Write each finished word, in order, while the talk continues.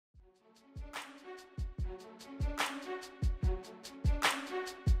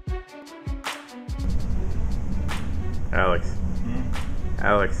Alex.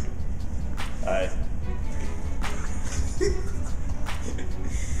 Alex. Hi.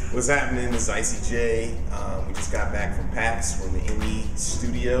 What's happening? This is Icy J. We just got back from PAX from the ME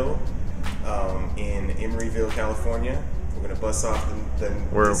studio in Emeryville, California. We're gonna bust off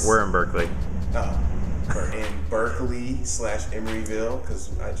We're in Berkeley. We're in Berkeley/Emeryville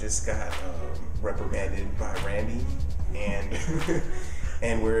because I just got reprimanded by Randy, and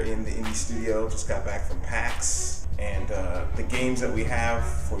and we're in the indie studio. Just got back from PAX, and the games that we have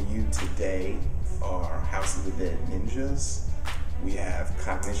for you today are House of the Dead Ninjas. We have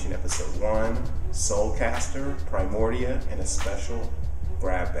Cognition Episode 1, Soulcaster, Primordia, and a special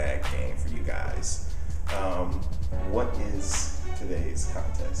grab bag game for you guys. What is today's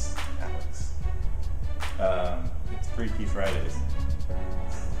contest, Alex? It's FreeKeyFridays.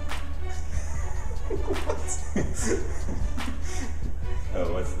 What?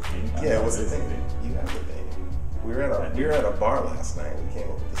 Oh, what's the theme? Yeah, what's the thing? You have the thing. We were at a bar last night and we came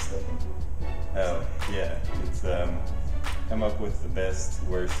up with this thing. Oh, yeah. It's come up with the best,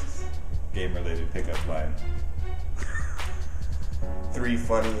 worst game-related pickup line. 3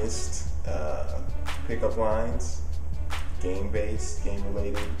 funniest pickup lines, game-based,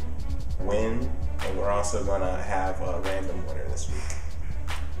 game-related, win, and we're also gonna have a random winner this week.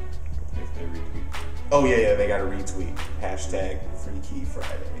 If they retweet. Oh yeah, they gotta retweet. Hashtag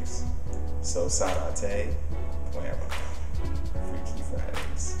FreeKeyFridays. So Sarate, Freaky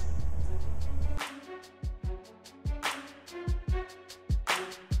Fridays.